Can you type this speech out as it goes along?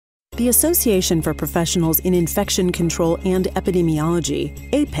The Association for Professionals in Infection Control and Epidemiology,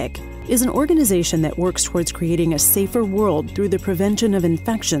 APIC, is an organization that works towards creating a safer world through the prevention of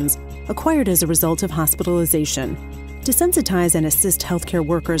infections acquired as a result of hospitalization. To sensitize and assist healthcare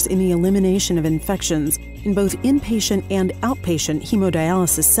workers in the elimination of infections in both inpatient and outpatient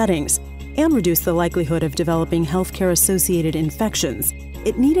hemodialysis settings, and reduce the likelihood of developing healthcare-associated infections,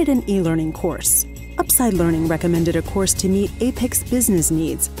 it needed an e-learning course. Upside Learning recommended a course to meet APIC's business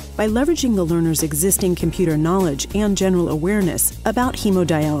needs by leveraging the learner's existing computer knowledge and general awareness about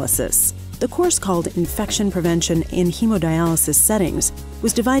hemodialysis. The course, called Infection Prevention in Hemodialysis Settings,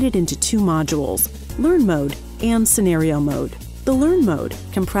 was divided into two modules, Learn Mode and Scenario Mode. The Learn Mode,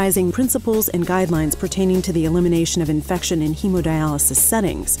 comprising principles and guidelines pertaining to the elimination of infection in hemodialysis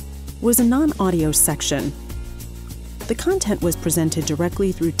settings, was a non-audio section. The content was presented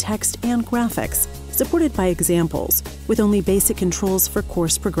directly through text and graphics, supported by examples, with only basic controls for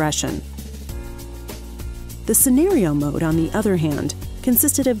course progression. The Scenario Mode, on the other hand,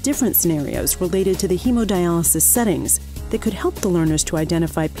 consisted of different scenarios related to the hemodialysis settings that could help the learners to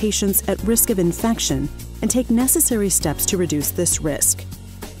identify patients at risk of infection and take necessary steps to reduce this risk.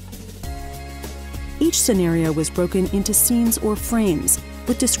 Each scenario was broken into scenes or frames,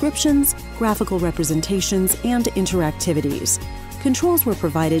 with descriptions, graphical representations, and interactivities. Controls were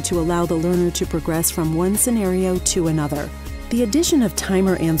provided to allow the learner to progress from one scenario to another. The addition of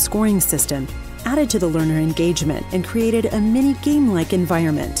timer and scoring system added to the learner engagement and created a mini-game-like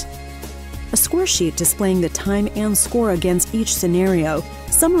environment. A score sheet displaying the time and score against each scenario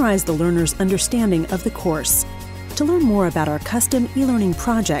summarized the learner's understanding of the course. To learn more about our custom e-learning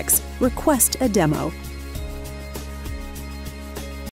projects, request a demo.